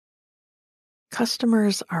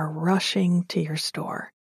Customers are rushing to your store.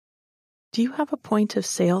 Do you have a point of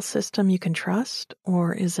sale system you can trust,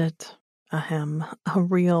 or is it, a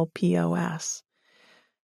real POS?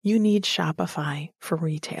 You need Shopify for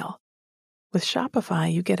retail. With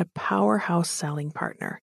Shopify, you get a powerhouse selling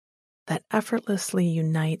partner that effortlessly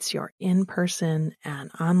unites your in-person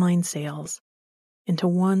and online sales into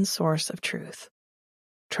one source of truth.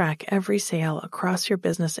 Track every sale across your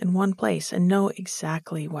business in one place and know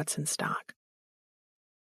exactly what's in stock.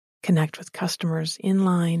 Connect with customers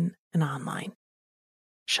in-line and online.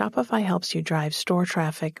 Shopify helps you drive store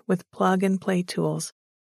traffic with plug-and-play tools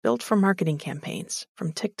built for marketing campaigns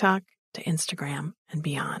from TikTok to Instagram and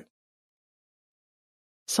beyond.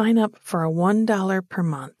 Sign up for a $1 per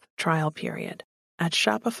month trial period at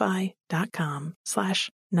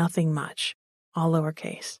shopify.com/nothingmuch, all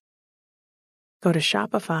lowercase. Go to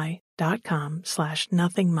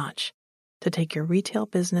shopify.com/nothingmuch to take your retail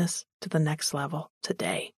business to the next level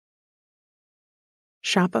today.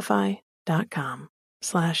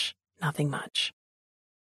 Shopify.com/nothingmuch.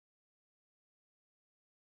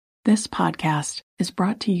 This podcast is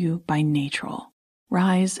brought to you by Natrol.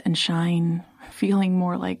 Rise and shine, feeling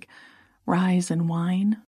more like rise and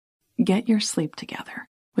wine? Get your sleep together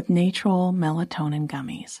with Natrol melatonin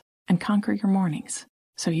gummies and conquer your mornings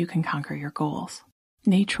so you can conquer your goals.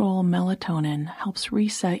 Natrol melatonin helps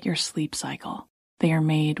reset your sleep cycle. They are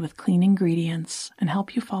made with clean ingredients and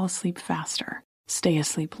help you fall asleep faster, stay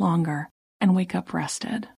asleep longer, and wake up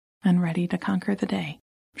rested and ready to conquer the day.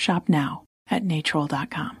 Shop now at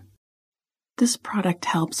natrol.com. This product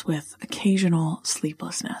helps with occasional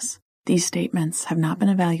sleeplessness. These statements have not been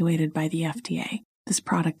evaluated by the FDA. This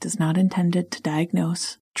product is not intended to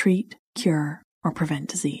diagnose, treat, cure, or prevent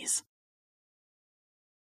disease.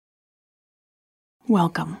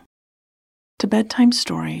 Welcome to Bedtime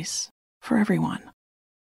Stories for Everyone,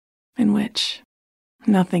 in which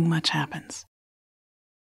nothing much happens.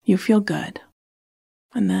 You feel good,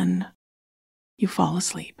 and then you fall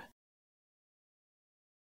asleep.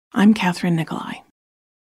 I'm Catherine Nicolai.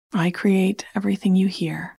 I create everything you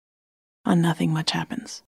hear on Nothing Much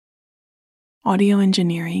Happens. Audio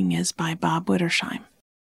engineering is by Bob Wittersheim.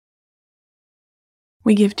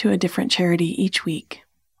 We give to a different charity each week,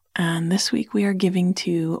 and this week we are giving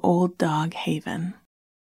to Old Dog Haven.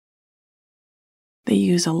 They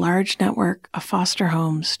use a large network of foster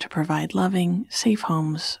homes to provide loving, safe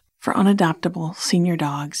homes for unadoptable senior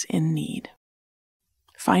dogs in need.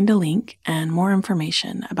 Find a link and more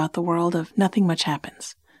information about the world of Nothing Much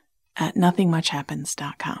Happens at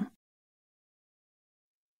nothingmuchhappens.com.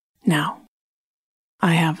 Now,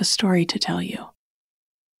 I have a story to tell you.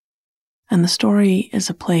 And the story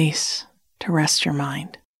is a place to rest your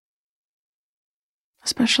mind.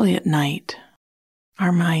 Especially at night,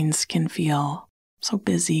 our minds can feel so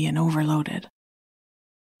busy and overloaded,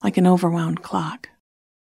 like an overwound clock.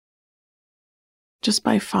 Just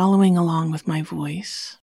by following along with my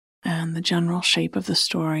voice and the general shape of the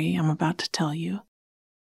story I'm about to tell you,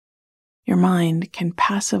 your mind can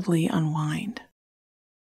passively unwind.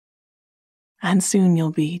 And soon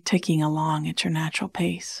you'll be ticking along at your natural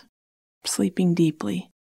pace, sleeping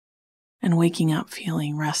deeply and waking up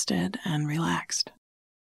feeling rested and relaxed.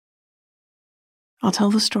 I'll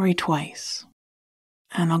tell the story twice,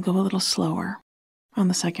 and I'll go a little slower on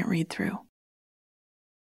the second read-through.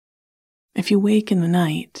 If you wake in the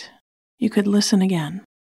night, you could listen again,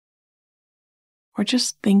 or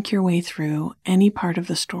just think your way through any part of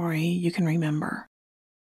the story you can remember,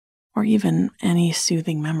 or even any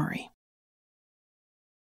soothing memory.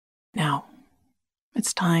 Now,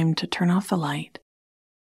 it's time to turn off the light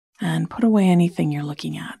and put away anything you're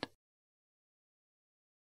looking at.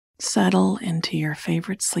 Settle into your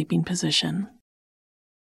favorite sleeping position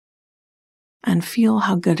and feel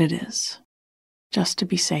how good it is just to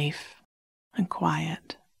be safe and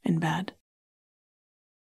quiet in bed.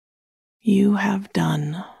 You have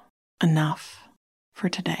done enough for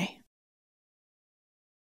today.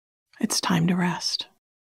 It's time to rest.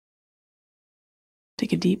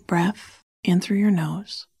 Take a deep breath in through your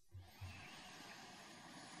nose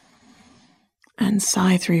and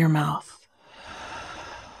sigh through your mouth.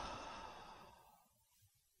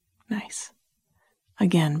 Nice.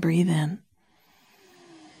 Again, breathe in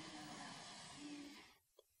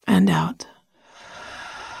and out.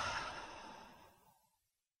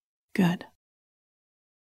 Good.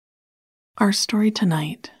 Our story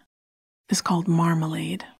tonight is called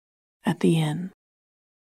Marmalade at the Inn,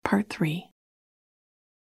 Part 3.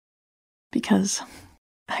 Because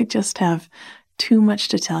I just have too much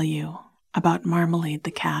to tell you about Marmalade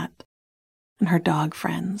the cat and her dog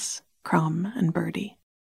friends, Crumb and Birdie.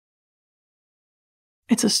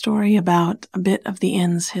 It's a story about a bit of the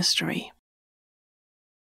inn's history.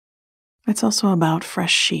 It's also about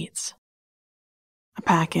fresh sheets, a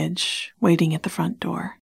package waiting at the front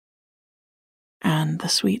door, and the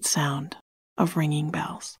sweet sound of ringing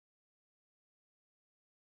bells.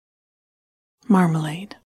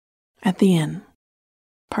 Marmalade at the Inn,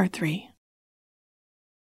 Part 3.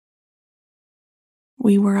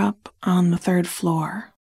 We were up on the 3rd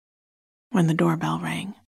floor when the doorbell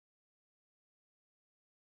rang.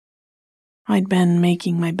 I'd been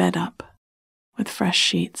making my bed up with fresh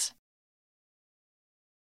sheets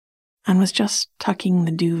and was just tucking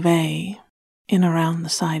the duvet in around the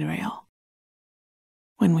side rail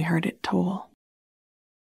when we heard it toll.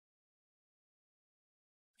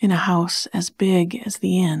 In a house as big as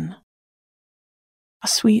the inn, a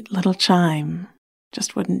sweet little chime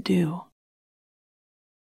just wouldn't do.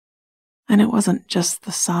 And it wasn't just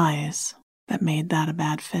the size that made that a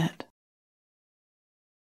bad fit.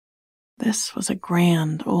 This was a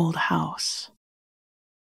grand old house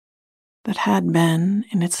that had been,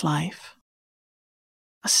 in its life,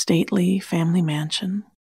 a stately family mansion,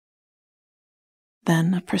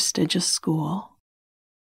 then a prestigious school,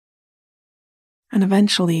 and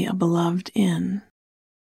eventually a beloved inn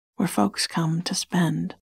where folks come to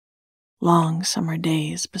spend long summer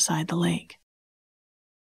days beside the lake.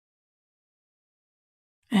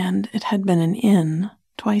 And it had been an inn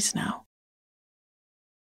twice now,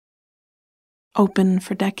 open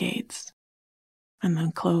for decades, and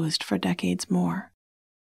then closed for decades more.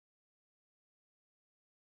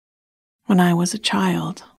 When I was a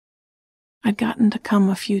child, I'd gotten to come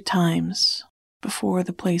a few times before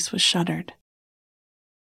the place was shuttered,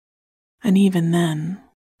 and even then,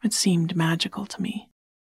 it seemed magical to me.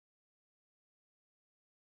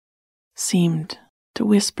 Seemed to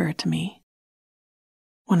whisper to me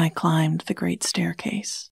when I climbed the great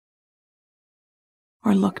staircase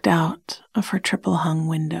or looked out of her triple-hung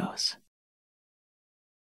windows,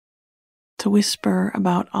 to whisper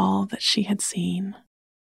about all that she had seen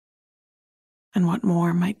and what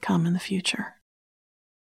more might come in the future.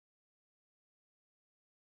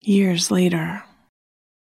 Years later,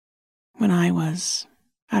 when I was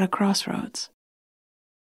at a crossroads,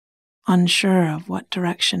 unsure of what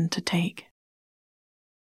direction to take,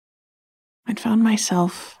 I'd found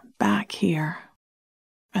myself back here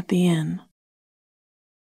at the inn,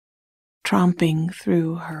 tromping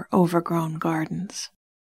through her overgrown gardens,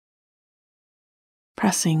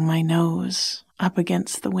 pressing my nose up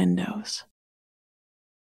against the windows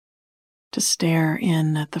to stare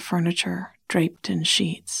in at the furniture draped in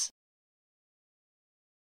sheets,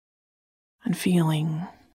 and feeling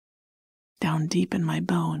down deep in my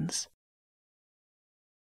bones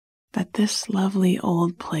that this lovely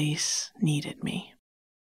old place needed me.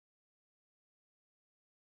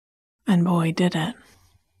 And boy, did it.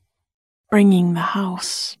 Bringing the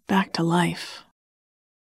house back to life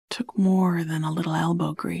took more than a little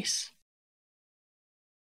elbow grease.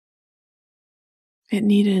 It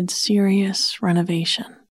needed serious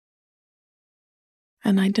renovation,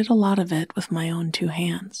 and I did a lot of it with my own 2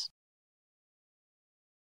 hands.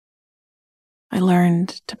 I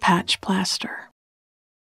learned to patch plaster,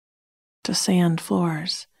 to sand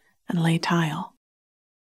floors and lay tile.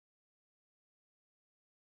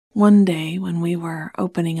 One day when we were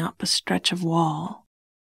opening up a stretch of wall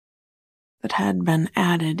that had been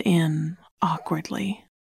added in awkwardly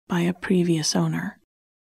by a previous owner,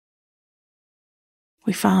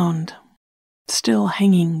 we found, still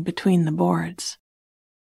hanging between the boards,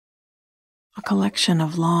 a collection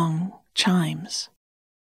of long chimes.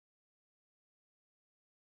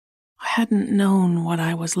 I hadn't known what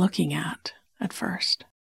I was looking at first.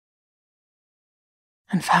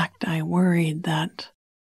 In fact, I worried that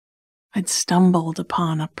I'd stumbled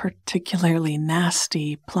upon a particularly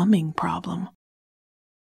nasty plumbing problem.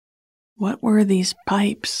 What were these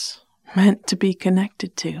pipes meant to be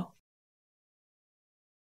connected to?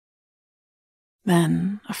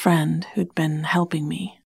 Then a friend who'd been helping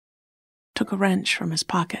me took a wrench from his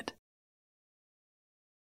pocket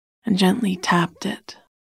and gently tapped it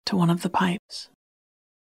to one of the pipes.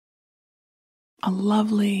 A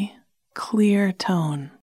lovely, clear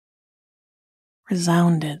tone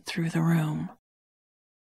resounded through the room,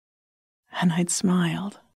 and I'd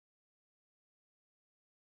smiled.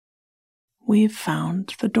 "We've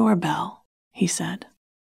found the doorbell," he said.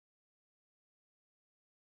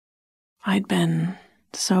 I'd been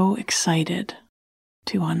so excited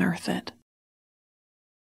to unearth it.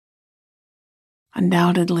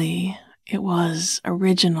 Undoubtedly, it was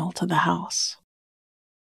original to the house,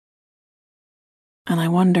 and I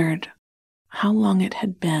wondered how long it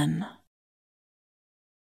had been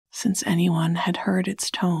since anyone had heard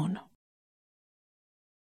its tone.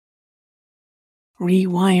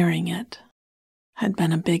 Rewiring it had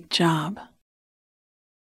been a big job,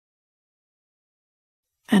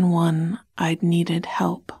 and one I'd needed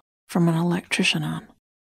help from an electrician on.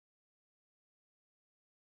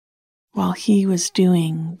 While he was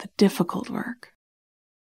doing the difficult work,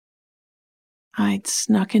 I'd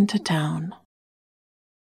snuck into town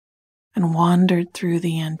and wandered through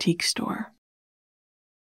the antique store,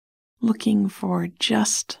 looking for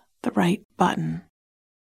just the right button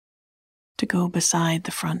to go beside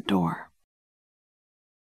the front door.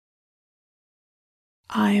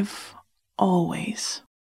 I've always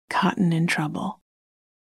gotten in trouble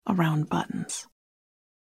around buttons.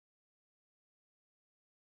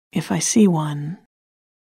 If I see one,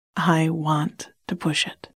 I want to push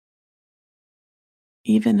it.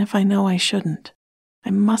 Even if I know I shouldn't, I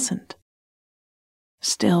mustn't.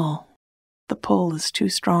 Still, the pull is too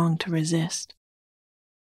strong to resist.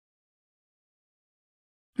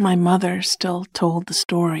 My mother still told the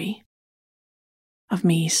story of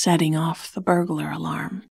me setting off the burglar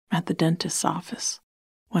alarm at the dentist's office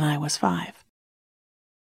when I was 5.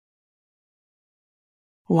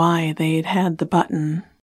 Why they'd had the button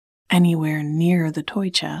anywhere near the toy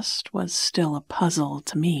chest was still a puzzle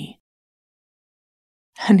to me.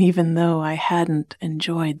 And even though I hadn't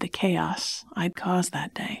enjoyed the chaos I'd caused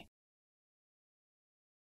that day,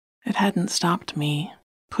 it hadn't stopped me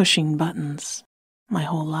pushing buttons my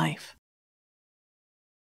whole life.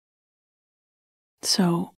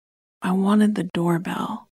 So I wanted the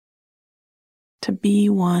doorbell to be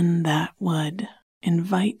one that would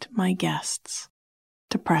invite my guests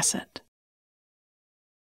to press it,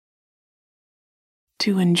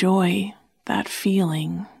 to enjoy that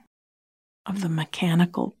feeling of the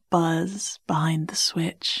mechanical buzz behind the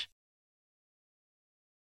switch,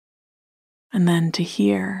 and then to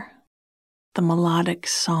hear the melodic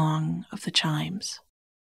song of the chimes.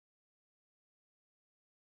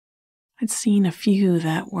 I'd seen a few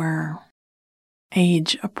that were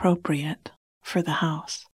age appropriate for the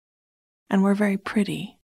house and were very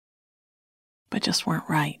pretty, but just weren't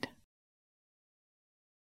right.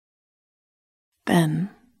 Then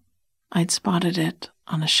I'd spotted it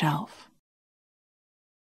on a shelf.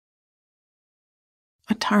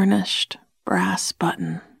 A tarnished brass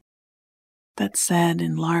button that said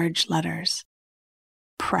in large letters,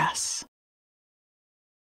 "Press."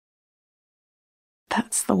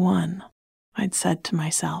 That's the one, I'd said to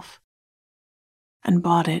myself, and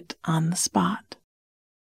bought it on the spot.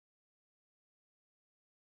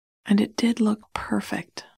 And it did look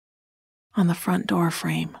perfect on the front door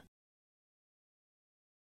frame.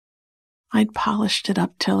 I'd polished it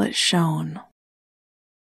up till it shone,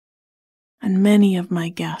 and many of my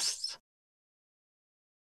guests,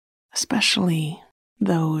 especially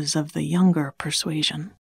those of the younger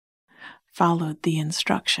persuasion, followed the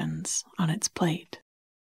instructions on its plate.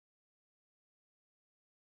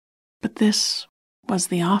 But this was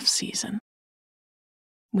the off-season.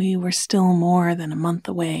 We were still more than a month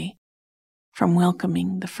away from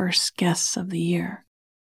welcoming the first guests of the year.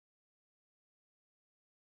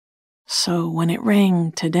 So when it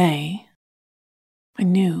rang today, I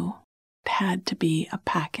knew it had to be a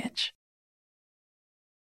package.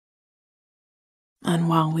 And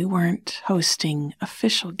while we weren't hosting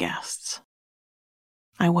official guests,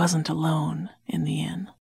 I wasn't alone in the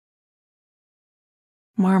inn.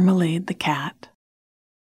 Marmalade the cat,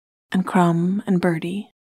 and Crumb and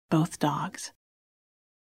Birdie, both dogs,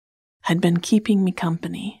 had been keeping me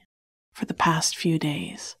company for the past few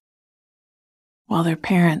days, while their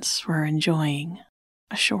parents were enjoying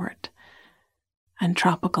a short and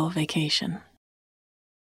tropical vacation.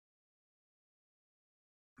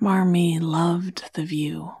 Marmee loved the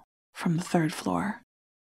view from the 3rd floor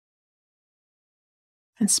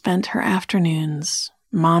and spent her afternoons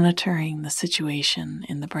monitoring the situation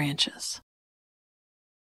in the branches.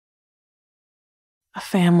 A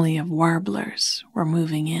family of warblers were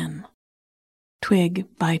moving in,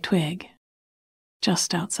 twig by twig,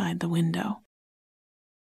 just outside the window.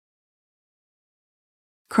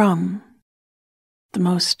 Crumb, the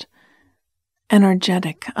most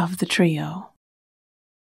energetic of the trio,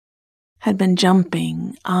 had been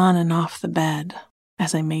jumping on and off the bed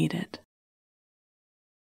as I made it.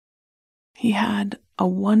 He had a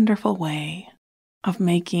wonderful way of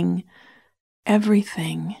making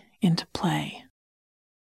everything into play,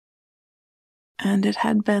 and it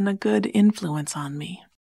had been a good influence on me.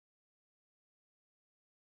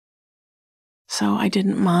 So I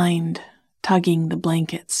didn't mind tugging the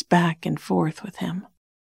blankets back and forth with him.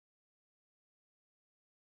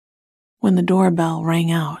 When the doorbell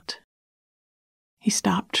rang out, He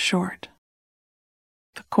stopped short,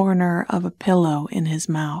 the corner of a pillow in his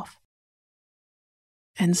mouth,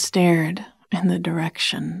 and stared in the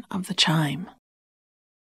direction of the chime.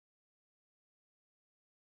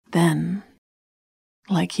 Then,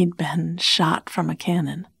 like he'd been shot from a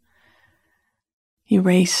cannon, he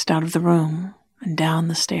raced out of the room and down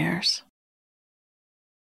the stairs.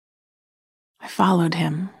 I followed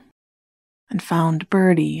him and found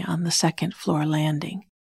Birdie on the second-floor landing,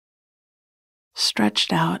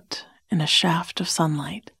 stretched out in a shaft of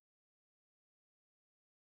sunlight.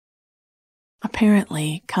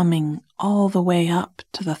 Apparently coming all the way up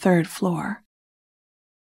to the third floor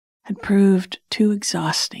had proved too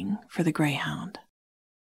exhausting for the greyhound,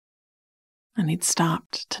 and he'd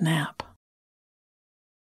stopped to nap.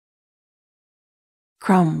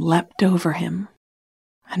 Crumb leapt over him,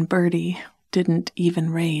 and Birdie didn't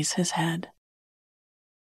even raise his head.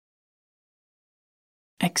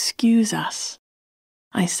 "Excuse us,"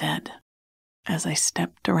 I said as I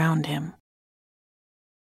stepped around him.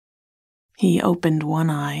 He opened one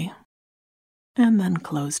eye and then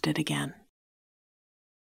closed it again.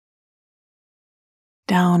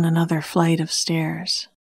 Down another flight of stairs,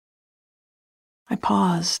 I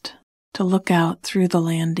paused to look out through the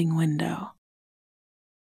landing window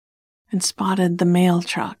and spotted the mail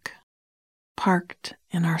truck parked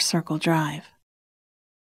in our circle drive.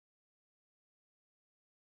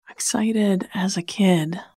 Excited as a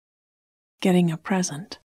kid getting a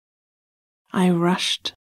present, I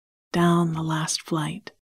rushed down the last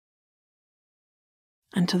flight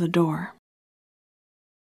and to the door.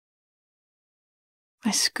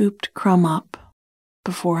 I scooped Crumb up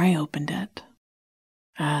before I opened it,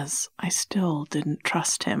 as I still didn't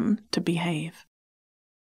trust him to behave.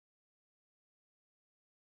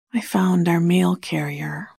 I found our mail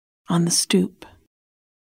carrier on the stoop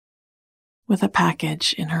with a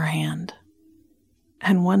package in her hand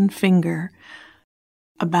and one finger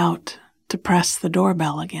about to press the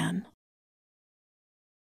doorbell again.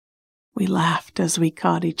 We laughed as we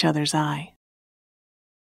caught each other's eye.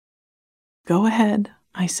 "Go ahead,"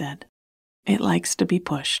 I said. "It likes to be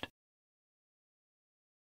pushed."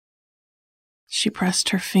 She pressed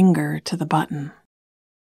her finger to the button,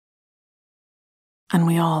 and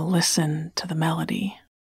we all listened to the melody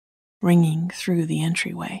ringing through the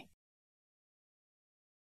entryway.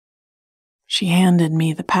 She handed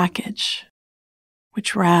me the package,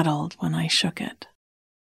 which rattled when I shook it.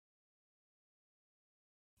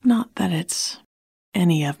 "Not that it's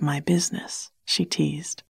any of my business," she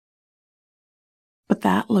teased, "but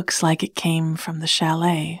that looks like it came from the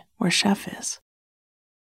chalet where Chef is.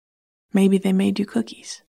 Maybe they made you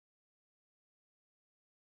cookies."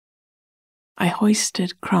 I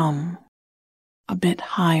hoisted Crumb a bit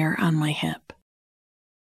higher on my hip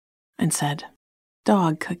and said,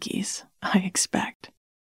 "Dog cookies, I expect."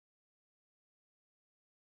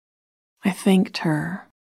 I thanked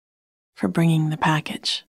her for bringing the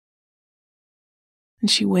package,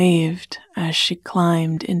 and she waved as she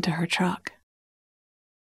climbed into her truck.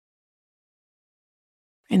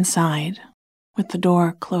 Inside, with the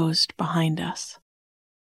door closed behind us,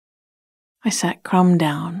 I sat Crumb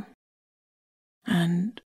down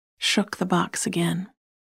and shook the box again.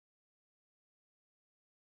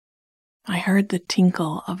 I heard the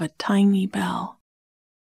tinkle of a tiny bell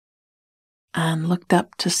and looked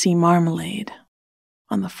up to see Marmalade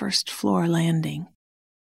on the first-floor landing,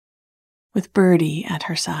 with Birdie at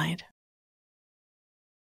her side.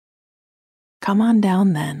 "Come on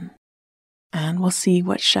down then, and we'll see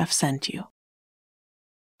what Chef sent you,"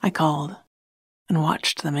 I called and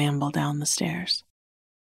watched them amble down the stairs.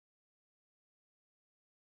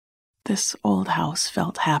 This old house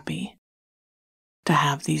felt happy to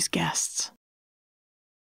have these guests,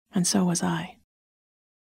 and so was I.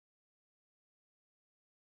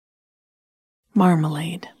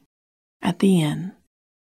 Marmalade at the Inn,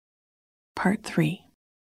 Part 3.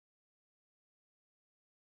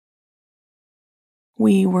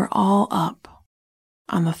 We were all up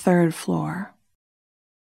on the third floor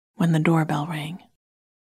when the doorbell rang.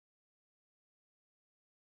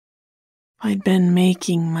 I'd been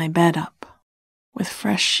making my bed up with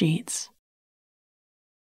fresh sheets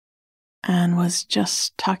and was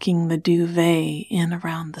just tucking the duvet in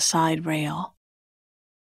around the side rail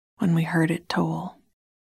when we heard it toll.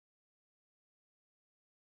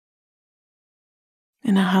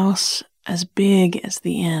 In a house as big as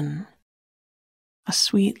the inn, a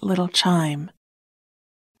sweet little chime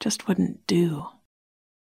just wouldn't do.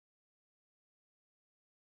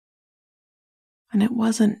 And it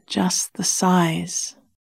wasn't just the size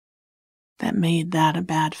that made that a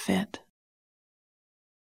bad fit.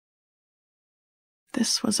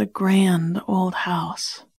 This was a grand old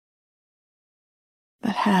house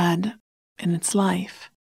that had, in its life,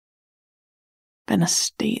 been a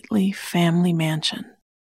stately family mansion,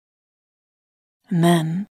 and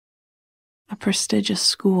then a prestigious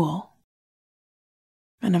school,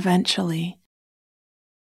 and eventually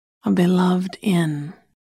a beloved inn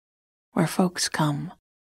where folks come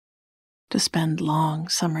to spend long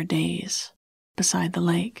summer days beside the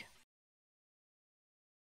lake.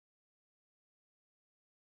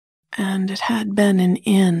 And it had been an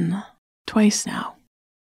inn twice now,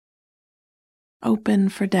 open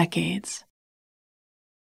for decades,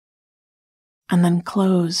 and then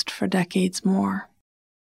closed for decades more.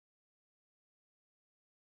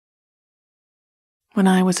 When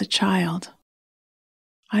I was a child,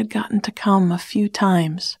 I'd gotten to come a few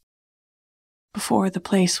times before the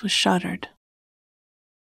place was shuttered.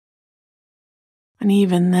 And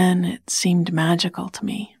even then it seemed magical to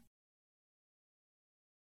me.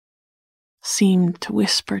 Seemed to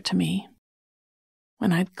whisper to me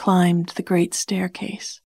when I'd climbed the great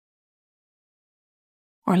staircase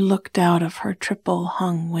or looked out of her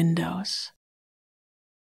triple-hung windows.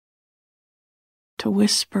 To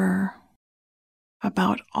whisper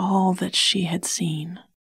about all that she had seen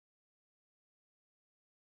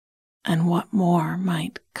and what more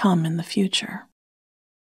might come in the future.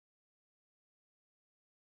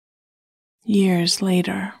 Years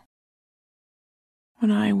later, when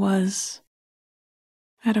I was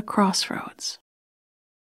at a crossroads,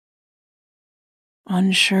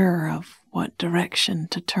 unsure of what direction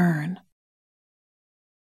to turn,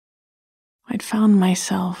 I'd found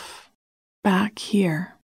myself back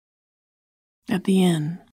here at the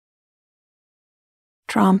inn,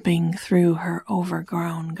 tromping through her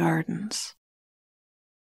overgrown gardens,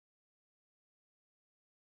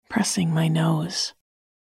 pressing my nose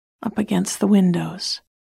up against the windows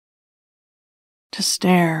to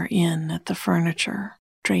stare in at the furniture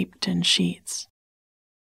draped in sheets,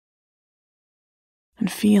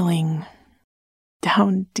 and feeling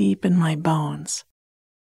down deep in my bones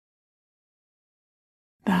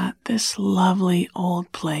that this lovely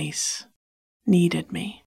old place needed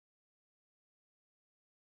me.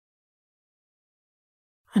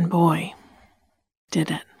 And boy,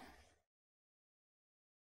 did it.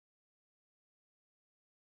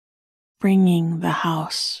 Bringing the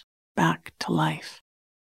house back to life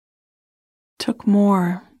took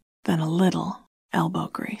more than a little elbow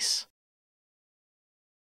grease.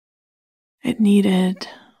 It needed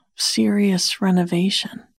serious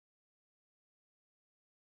renovation,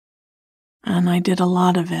 and I did a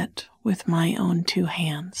lot of it with my own two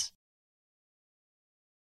hands.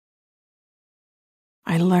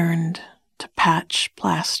 I learned to patch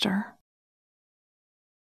plaster,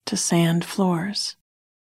 to sand floors,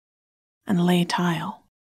 and lay tile.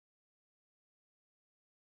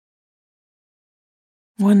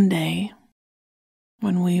 One day,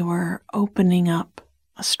 when we were opening up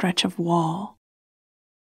a stretch of wall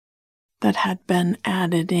that had been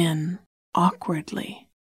added in awkwardly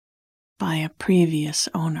by a previous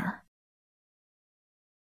owner,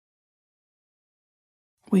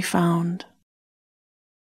 we found,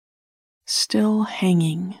 still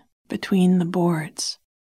hanging between the boards,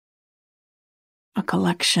 a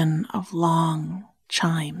collection of long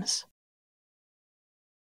chimes.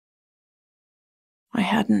 I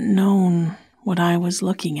hadn't known what I was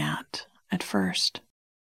looking at first.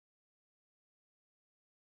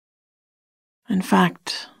 In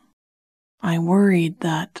fact, I worried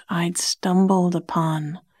that I'd stumbled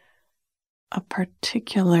upon a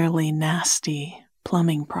particularly nasty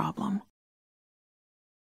plumbing problem.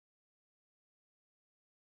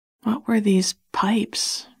 What were these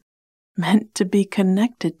pipes meant to be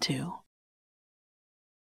connected to?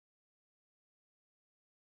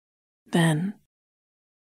 Then,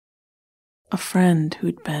 a friend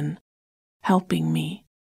who'd been helping me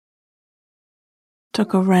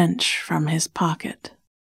took a wrench from his pocket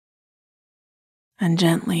and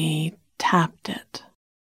gently tapped it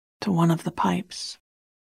to one of the pipes.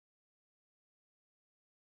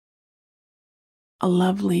 A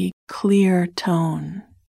lovely, clear tone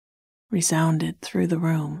resounded through the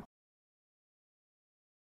room,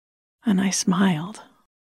 and I smiled.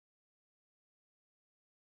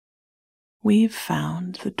 "We've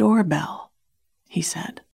found the doorbell," he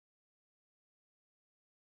said.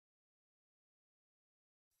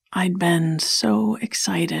 I'd been so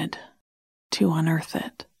excited to unearth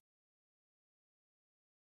it.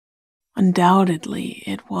 Undoubtedly,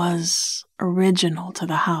 it was original to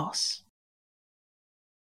the house,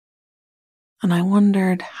 and I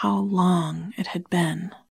wondered how long it had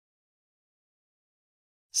been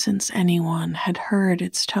since anyone had heard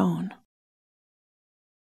its tone.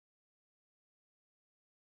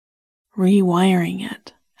 rewiring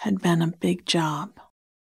it had been a big job,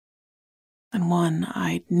 and one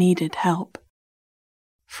I'd needed help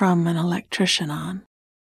from an electrician on.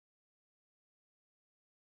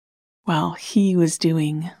 While he was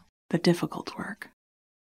doing the difficult work,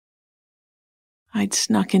 I'd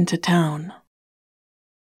snuck into town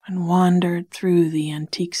and wandered through the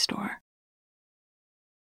antique store,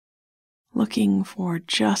 looking for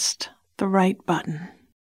just the right button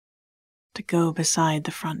to go beside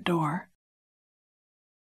the front door.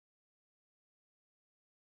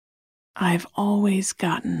 I've always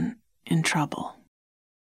gotten in trouble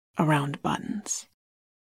around buttons.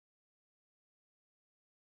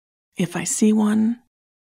 If I see one,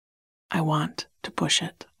 I want to push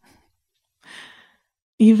it.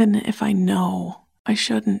 Even if I know I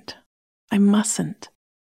shouldn't, I mustn't.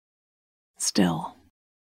 Still,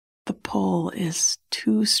 the pull is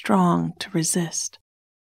too strong to resist.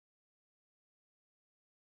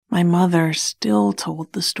 My mother still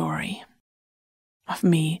told the story of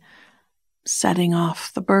me setting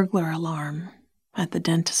off the burglar alarm at the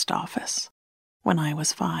dentist office when I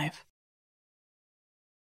was 5.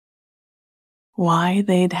 Why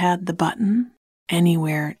they'd had the button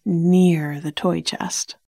anywhere near the toy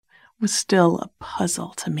chest was still a puzzle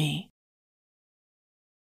to me.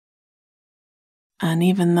 And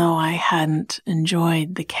even though I hadn't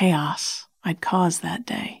enjoyed the chaos I'd caused that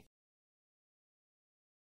day,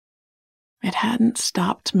 it hadn't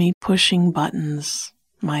stopped me pushing buttons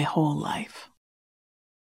my whole life.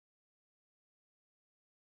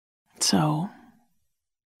 So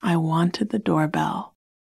I wanted the doorbell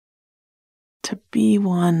to be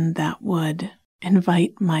one that would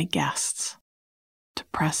invite my guests to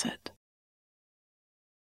press it,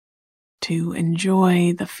 to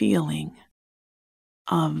enjoy the feeling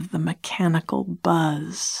of the mechanical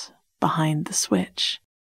buzz behind the switch,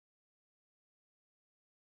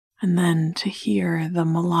 and then to hear the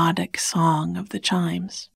melodic song of the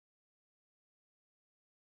chimes.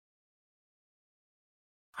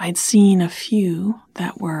 I'd seen a few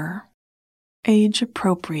that were age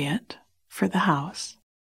appropriate for the house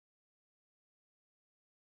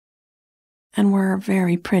and were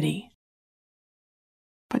very pretty,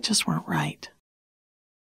 but just weren't right.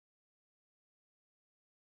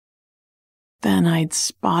 Then I'd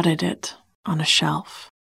spotted it on a shelf.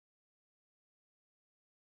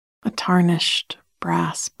 A tarnished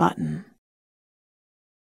brass button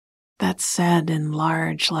that said in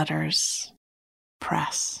large letters,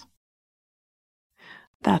 "Press."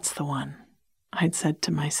 That's the one, I'd said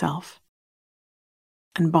to myself,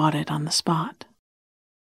 and bought it on the spot.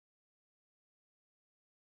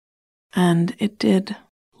 And it did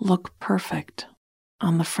look perfect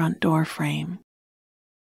on the front door frame.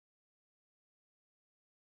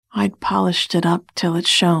 I'd polished it up till it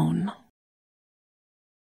shone,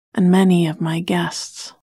 and many of my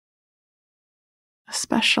guests,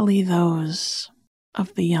 especially those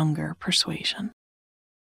of the younger persuasion,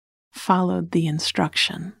 followed the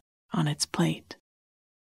instruction on its plate.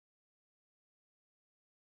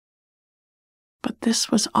 But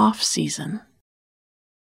this was off-season.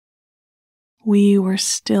 We were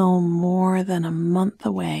still more than a month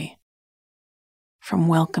away from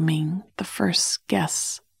welcoming the first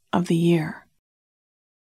guests of the year.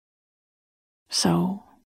 So,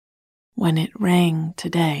 when it rang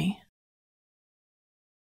today,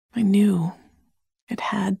 I knew it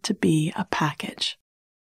had to be a package.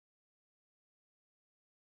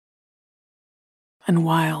 And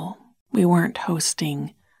while we weren't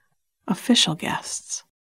hosting official guests,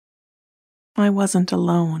 I wasn't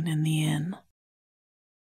alone in the inn.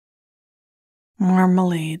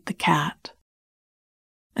 Marmalade the cat,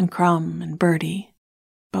 and Crumb and Birdie,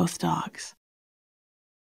 both dogs,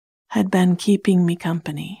 had been keeping me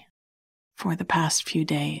company for the past few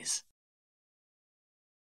days,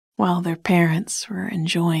 while their parents were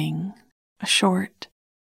enjoying a short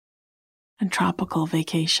and tropical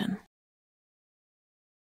vacation.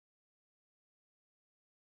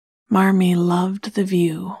 Marmee loved the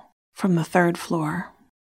view from the 3rd floor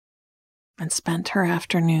and spent her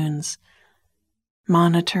afternoons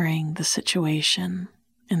monitoring the situation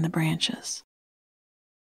in the branches.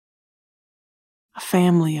 A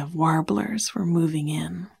family of warblers were moving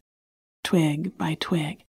in, twig by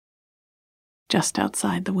twig, just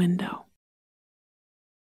outside the window.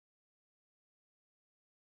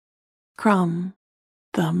 Crumb,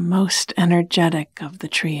 the most energetic of the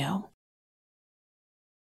trio,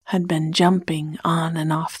 had been jumping on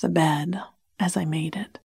and off the bed as I made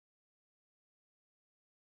it.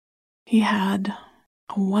 He had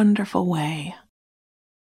a wonderful way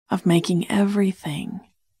of making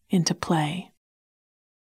everything into play.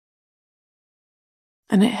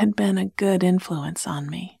 and it had been a good influence on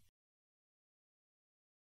me.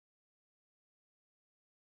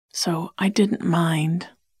 So I didn't mind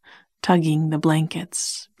tugging the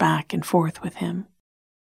blankets back and forth with him.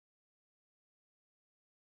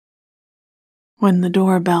 When the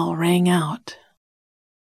doorbell rang out,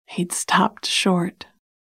 he'd stopped short,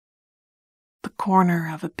 the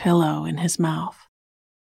corner of a pillow in his mouth,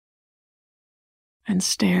 and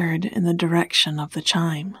stared in the direction of the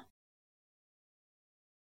chime.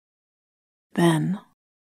 Then,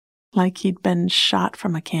 like he'd been shot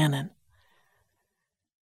from a cannon,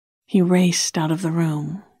 he raced out of the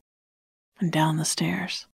room and down the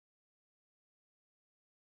stairs.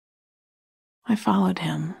 I followed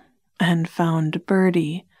him and found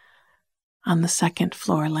Birdie on the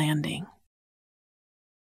second-floor landing,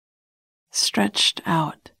 stretched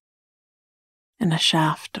out in a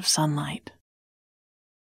shaft of sunlight.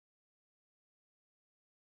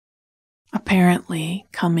 Apparently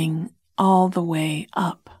coming all the way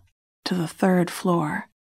up to the third floor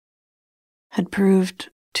had proved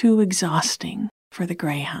too exhausting for the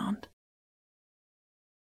greyhound,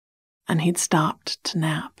 and he'd stopped to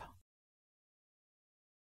nap.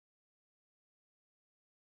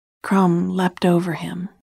 Crumb leapt over him,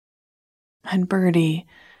 and Birdie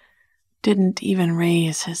didn't even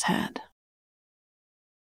raise his head.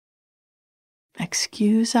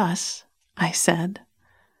 "Excuse us," I said,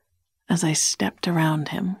 as I stepped around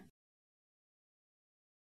him.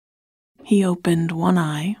 He opened one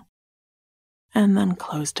eye and then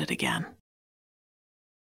closed it again.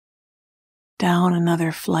 Down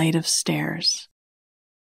another flight of stairs,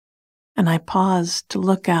 and I paused to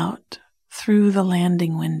look out through the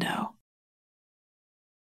landing window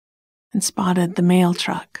and spotted the mail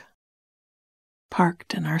truck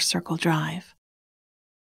parked in our circle drive.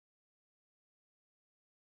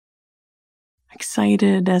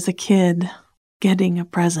 Excited as a kid getting a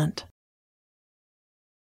present,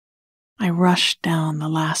 I rushed down the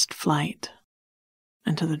last flight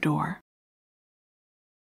and to the door.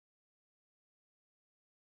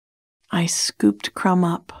 I scooped Crumb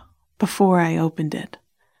up before I opened it,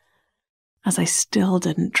 as I still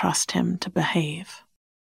didn't trust him to behave.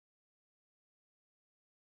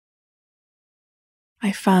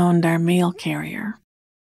 I found our mail carrier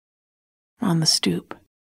on the stoop,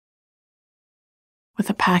 with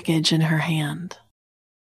a package in her hand,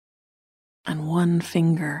 and one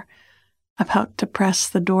finger about to press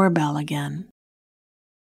the doorbell again.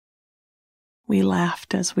 We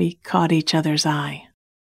laughed as we caught each other's eye.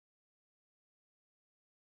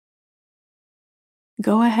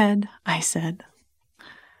 "Go ahead," I said.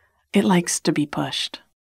 "It likes to be pushed."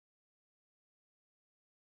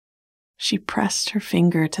 She pressed her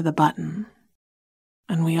finger to the button,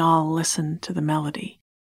 and we all listened to the melody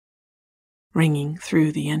ringing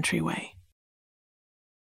through the entryway.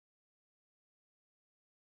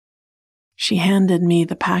 She handed me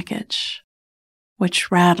the package,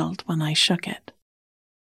 which rattled when I shook it.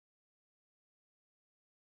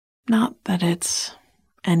 "Not that it's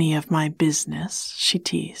any of my business," she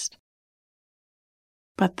teased,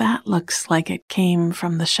 "but that looks like it came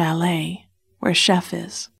from the chalet where Chef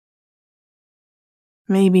is.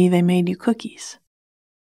 Maybe they made you cookies."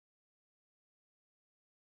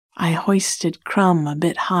 I hoisted Crumb a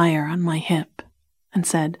bit higher on my hip and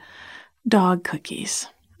said, "Dog cookies,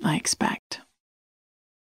 I expect."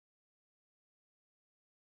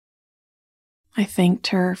 I thanked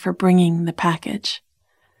her for bringing the package,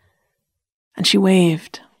 and she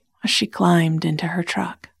waved as she climbed into her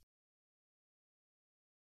truck.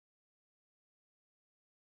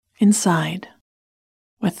 Inside,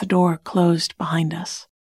 with the door closed behind us,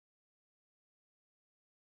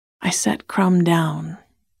 I set Crumb down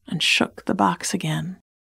and shook the box again.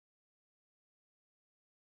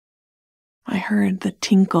 I heard the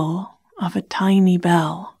tinkle of a tiny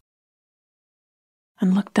bell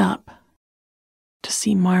and looked up to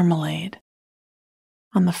see Marmalade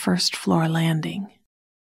on the first-floor landing,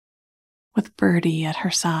 with Birdie at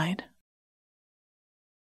her side.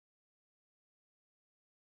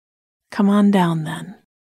 "Come on down then,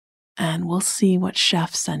 and we'll see what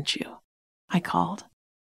Chef sent you," I called,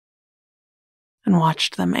 and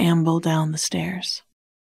watched them amble down the stairs.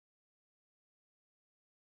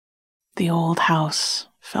 The old house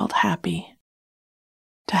felt happy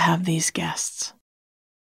to have these guests,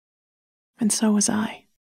 and so was I.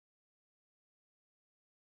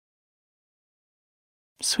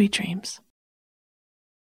 Sweet dreams.